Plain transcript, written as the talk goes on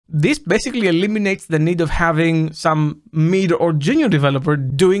This basically eliminates the need of having some mid or junior developer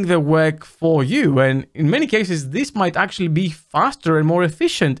doing the work for you. And in many cases, this might actually be faster and more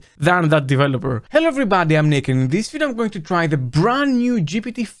efficient than that developer. Hello everybody, I'm Nick, and in this video I'm going to try the brand new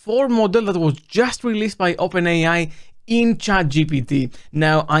GPT-4 model that was just released by OpenAI in ChatGPT.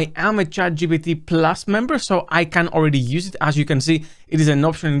 Now, I am a ChatGPT Plus member, so I can already use it. As you can see, it is an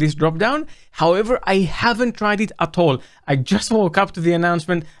option in this dropdown. However, I haven't tried it at all. I just woke up to the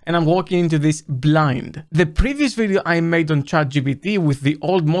announcement and I'm walking into this blind. The previous video I made on ChatGPT with the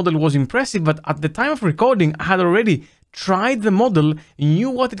old model was impressive, but at the time of recording, I had already tried the model, knew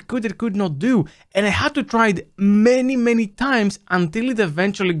what it could not do, and I had to try it many times until it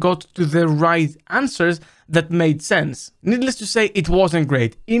eventually got to the right answers that made sense. Needless to say, it wasn't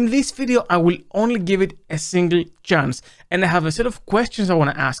great. In this video, I will only give it a single chance, and I have a set of questions I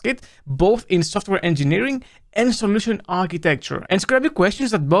want to ask it, both in software engineering and solution architecture. And it's gonna be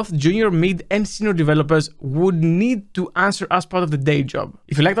questions that both junior, mid, and senior developers would need to answer as part of the day job.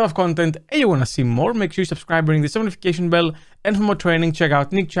 If you like that of content and you wanna see more, make sure you subscribe, ring the notification bell, and for more training, check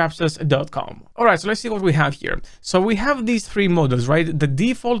out nickchapsas.com. All right, so let's see what we have here. So we have these three models, right? The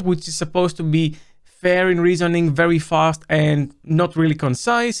default, which is supposed to be fair in reasoning, very fast, and not really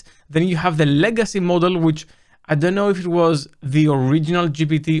concise. Then you have the legacy model, which I don't know if it was the original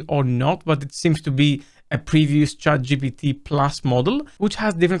GPT or not, but it seems to be a previous ChatGPT Plus model, which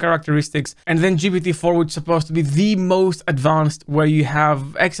has different characteristics. And then GPT-4, which is supposed to be the most advanced, where you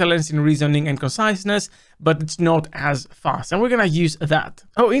have excellence in reasoning and conciseness, but it's not as fast. And we're gonna use that.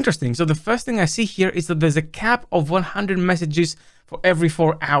 Oh, interesting. So the first thing I see here is that there's a cap of 100 messages for every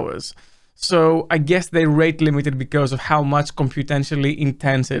 4 hours. So I guess they rate limited because of how much computationally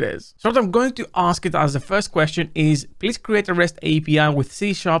intense it is. So what I'm going to ask it as the first question is, please create a REST API with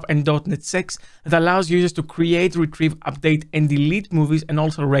C# and .NET 6 that allows users to create, retrieve, update, and delete movies and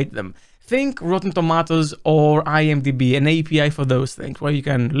also rate them. Think Rotten Tomatoes or IMDb, an API for those things, where you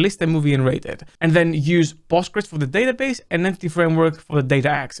can list a movie and rate it. And then use Postgres for the database and Entity Framework for the data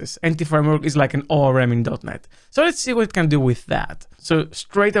access. Entity Framework is like an ORM in .NET. So let's see what it can do with that. So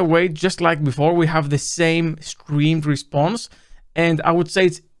straight away, just like before, we have the same streamed response, and I would say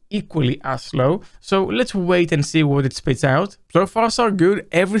it's equally as slow. So let's wait and see what it spits out. So far, so good.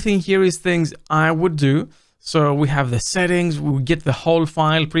 Everything here is things I would do. So we have the settings, we get the whole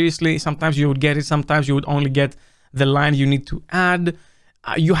file. Previously, sometimes you would get it, sometimes you would only get the line you need to add.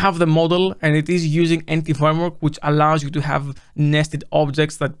 You have the model, and it is using Entity Framework, which allows you to have nested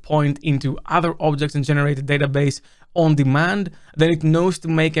objects that point into other objects and generate a database on demand. Then it knows to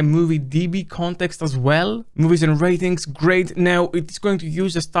make a movie DB context as well. Movies and ratings, great. Now it's going to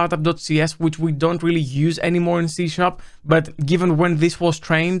use a startup.cs, which we don't really use anymore in C#, but given when this was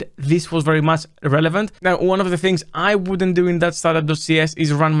trained, this was very much relevant. Now, one of the things I wouldn't do in that startup.cs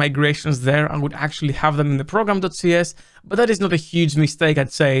is run migrations there. I would actually have them in the program.cs, but that is not a huge mistake, I'd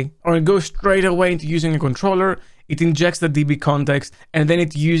say. Or it goes straight away into using a controller, it injects the DB context, and then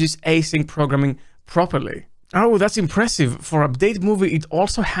it uses async programming properly. Oh, that's impressive. For update movie, it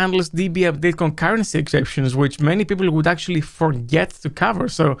also handles DB update concurrency exceptions, which many people would actually forget to cover.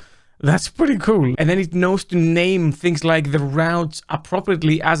 So that's pretty cool. And then it knows to name things like the routes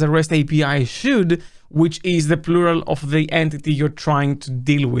appropriately as a REST API should, which is the plural of the entity you're trying to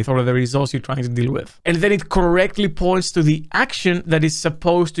deal with, or the resource you're trying to deal with. And then it correctly points to the action that is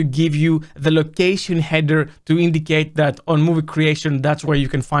supposed to give you the location header to indicate that on movie creation, that's where you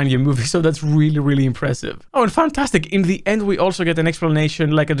can find your movie. So that's really impressive. Oh, and fantastic. In the end, we also get an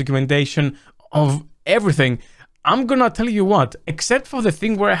explanation, like a documentation of everything. I'm gonna tell you what, except for the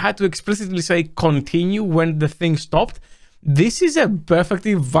thing where I had to explicitly say continue when the thing stopped, this is a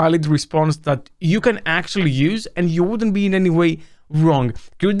perfectly valid response that you can actually use and you wouldn't be in any way wrong.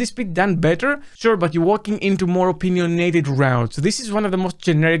 Could this be done better? Sure, but you're walking into more opinionated routes. This is one of the most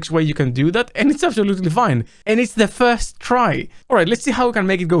generic ways you can do that, and it's absolutely fine. And it's the first try. All right, let's see how we can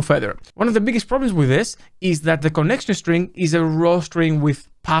make it go further. One of the biggest problems with this is that the connection string is a raw string with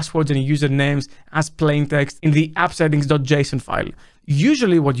passwords and usernames as plain text in the app settings.json file.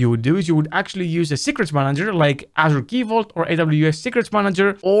 Usually what you would do is you would actually use a secrets manager like Azure Key Vault or AWS Secrets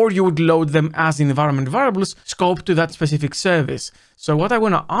Manager, or you would load them as environment variables scoped to that specific service. So what I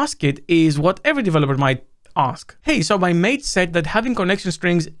want to ask it is what every developer might ask. Hey, so my mate said that having connection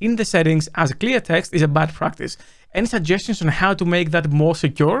strings in the settings as clear text is a bad practice. Any suggestions on how to make that more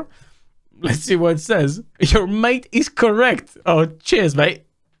secure? Let's see what it says. Your mate is correct. Oh, cheers, mate.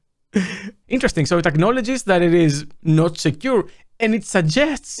 Interesting. So it acknowledges that it is not secure, and it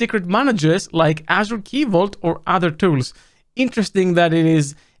suggests secret managers like Azure Key Vault or other tools. Interesting that it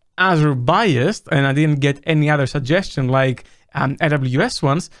is Azure biased, and I didn't get any other suggestion like AWS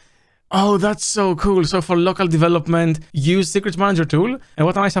ones. Oh, that's so cool. So for local development, use Secrets Manager tool. And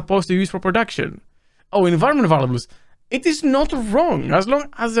what am I supposed to use for production? Oh, environment variables. It is not wrong. As long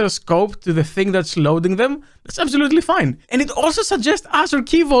as there's scope to the thing that's loading them, that's absolutely fine. And it also suggests Azure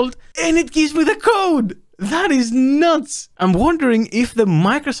Key Vault, and it gives me the code. That is nuts. I'm wondering if the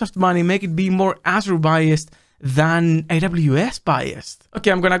Microsoft money make it be more Azure biased than AWS biased.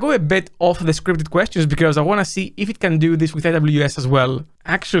 Okay, I'm gonna go a bit off the scripted questions because I wanna see if it can do this with AWS as well.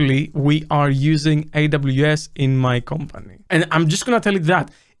 Actually, we are using AWS in my company. And I'm just gonna tell it that.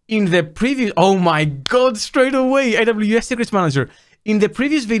 In the previous, oh my God, straight away, AWS Secrets Manager. In the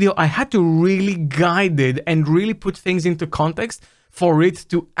previous video, I had to really guide it and really put things into context for it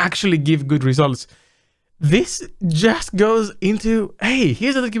to actually give good results. This just goes into, hey,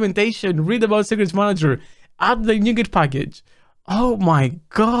 here's the documentation, read about Secrets Manager, add the NuGet package. Oh my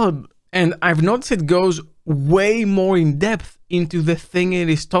God. And I've noticed it goes way more in depth into the thing it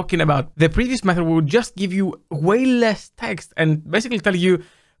is talking about. The previous method would just give you way less text and basically tell you,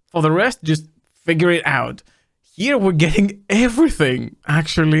 for the rest, just figure it out. Here we're getting everything.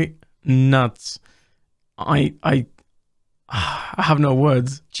 Actually, nuts. I have no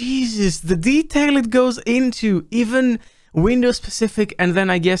words. Jesus, the detail it goes into, even Windows specific and then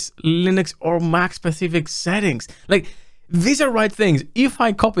I guess Linux or Mac specific settings. Like, these are right things. If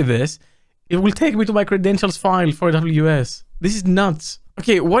I copy this, it will take me to my credentials file for AWS. This is nuts.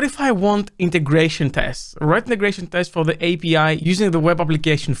 Okay, what if I want integration tests? Write integration tests for the API using the web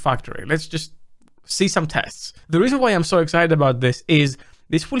application factory. Let's just see some tests. The reason why I'm so excited about this is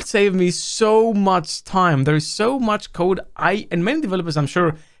this will save me so much time. There is so much code I and many developers I'm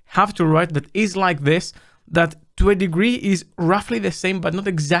sure have to write that is like this, that to a degree is roughly the same, but not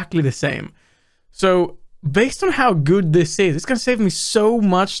exactly the same. So based on how good this is, it's gonna save me so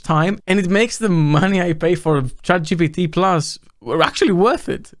much time and it makes the money I pay for ChatGPT Plus actually worth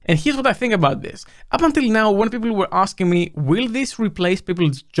it. And here's what I think about this. Up until now, when people were asking me, will this replace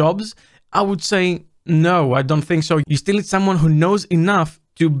people's jobs? I would say, no, I don't think so. You still need someone who knows enough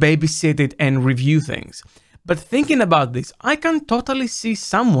to babysit it and review things. But thinking about this, I can totally see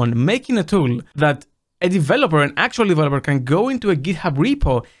someone making a tool that a developer, an actual developer, can go into a GitHub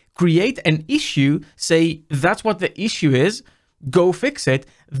repo, create an issue, say that's what the issue is, go fix it,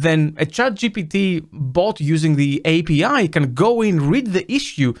 then a ChatGPT bot using the API can go in, read the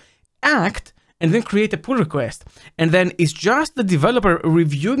issue, act, and then create a pull request. And then it's just the developer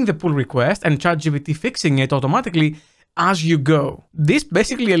reviewing the pull request and ChatGPT fixing it automatically as you go. This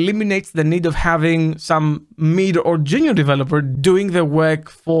basically eliminates the need of having some mid or junior developer doing the work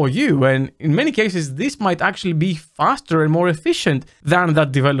for you. And in many cases, this might actually be faster and more efficient than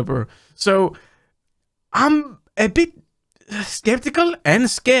that developer. So I'm a bit skeptical and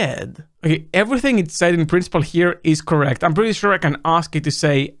scared. Okay, everything it said in principle here is correct. I'm pretty sure I can ask it to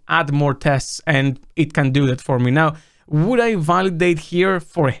say, add more tests, and it can do that for me. Now, would I validate here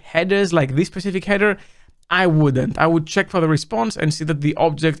for headers like this specific header? I wouldn't. I would check for the response and see that the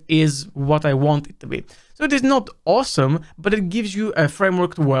object is what I want it to be. So it is not awesome, but it gives you a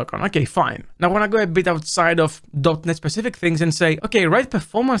framework to work on. Okay, fine. Now I want to go a bit outside of .NET specific things and say, okay, write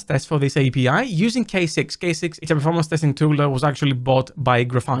performance tests for this API using K6. K6 is a performance testing tool that was actually bought by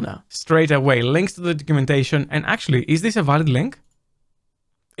Grafana. Straight away, links to the documentation. And actually, is this a valid link?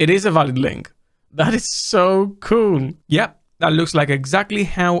 It is a valid link. That is so cool. Yep, that looks like exactly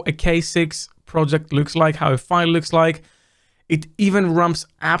how a K6 project looks like, how a file looks like. It even ramps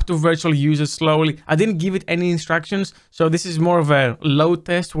up to virtual users slowly. I didn't give it any instructions, so this is more of a load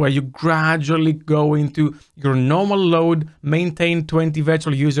test where you gradually go into your normal load, maintain 20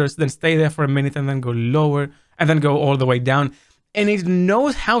 virtual users, then stay there for a minute and then go lower and then go all the way down. And it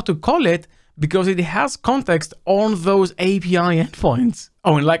knows how to call it because it has context on those API endpoints.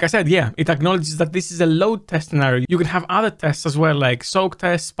 Oh, and like I said, yeah, it acknowledges that this is a load test scenario. You can have other tests as well, like soak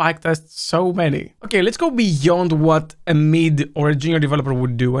tests, spike tests, so many. Okay, let's go beyond what a mid or a junior developer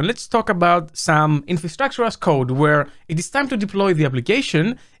would do. And let's talk about some infrastructure as code where it is time to deploy the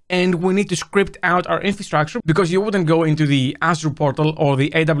application and we need to script out our infrastructure because you wouldn't go into the Azure portal or the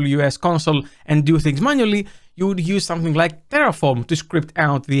AWS console and do things manually. You would use something like Terraform to script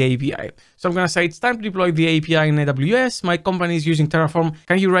out the API. So I'm going to say it's time to deploy the API in AWS. My company is using Terraform.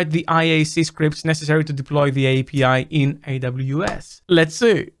 Can you write the IAC scripts necessary to deploy the API in AWS? Let's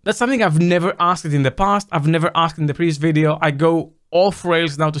see. That's something I've never asked it in the past. I've never asked in the previous video. I go off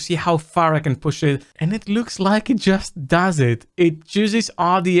rails now to see how far I can push it. And it looks like it just does it. It chooses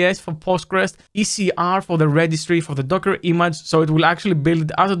RDS for Postgres, ECR for the registry for the Docker image. So it will actually build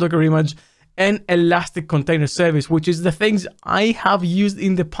it as a Docker image. and elastic container service, which is the things I have used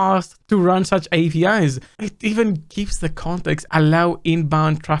in the past to run such APIs. It even keeps the context, allow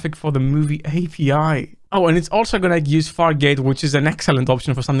inbound traffic for the movie API. Oh, and it's also going to use Fargate, which is an excellent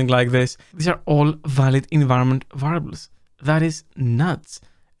option for something like this. These are all valid environment variables. That is nuts.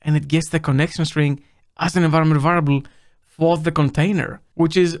 And it gets the connection string as an environment variable for the container,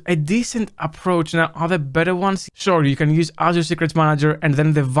 which is a decent approach. Now, are there better ones? Sure, you can use Azure Secrets Manager, and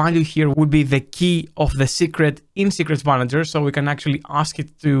then the value here would be the key of the secret in Secrets Manager, so we can actually ask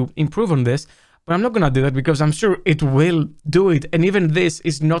it to improve on this. But I'm not going to do that because I'm sure it will do it. And even this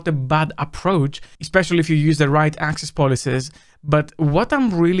is not a bad approach, especially if you use the right access policies. But what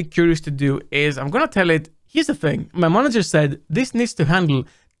I'm really curious to do is I'm going to tell it, here's the thing. My manager said this needs to handle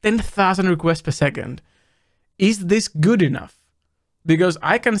 10,000 requests per second. Is this good enough? Because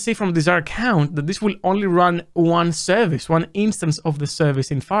I can see from desired count that this will only run one service, one instance of the service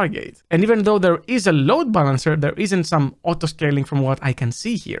in Fargate. And even though there is a load balancer, there isn't some auto scaling from what I can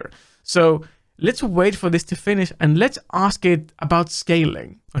see here. So let's wait for this to finish and let's ask it about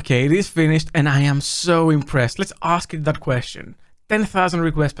scaling. Okay, it is finished and I am so impressed. Let's ask it that question. 10,000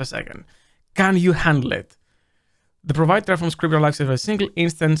 requests per second. Can you handle it? The provide Terraform script relies on a single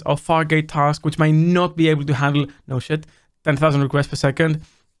instance of Fargate task, which might not be able to handle, no shit, 10,000 requests per second.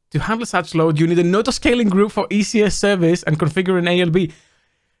 To handle such load, you need an auto-scaling group for ECS service and configure an ALB.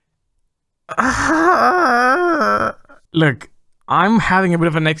 Look, I'm having a bit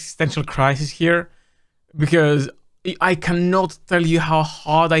of an existential crisis here because I cannot tell you how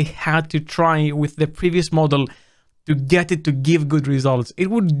hard I had to try with the previous model to get it to give good results.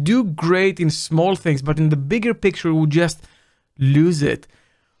 It would do great in small things, but in the bigger picture, it would just lose it.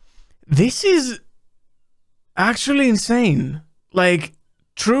 This is actually insane. Like,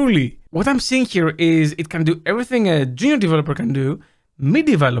 truly. What I'm seeing here is it can do everything a junior developer can do,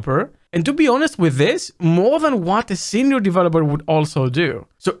 mid-developer, and to be honest with this, more than what a senior developer would also do.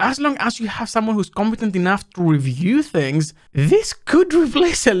 So as long as you have someone who's competent enough to review things, this could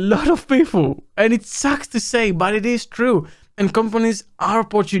replace a lot of people. And it sucks to say, but it is true. And companies are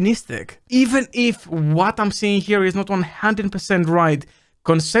opportunistic. Even if what I'm seeing here is not 100% right,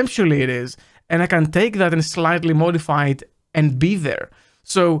 conceptually it is. And I can take that and slightly modify it and be there.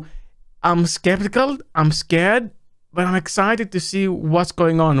 So I'm skeptical, I'm scared, but I'm excited to see what's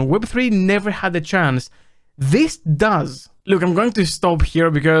going on. Web3 never had a chance. This does. Look, I'm going to stop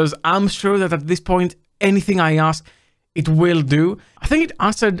here because I'm sure that at this point, anything I ask, it will do. I think it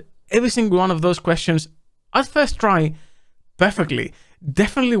answered every single one of those questions at first try perfectly.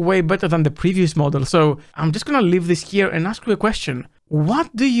 Definitely way better than the previous model. So I'm just going to leave this here and ask you a question.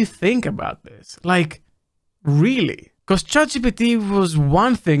 What do you think about this? Like, really? Because ChatGPT was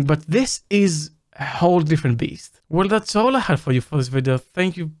one thing, but this is a whole different beast. Well, that's all I had for you for this video.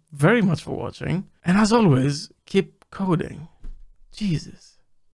 Thank you very much for watching. And as always, keep coding. Jesus.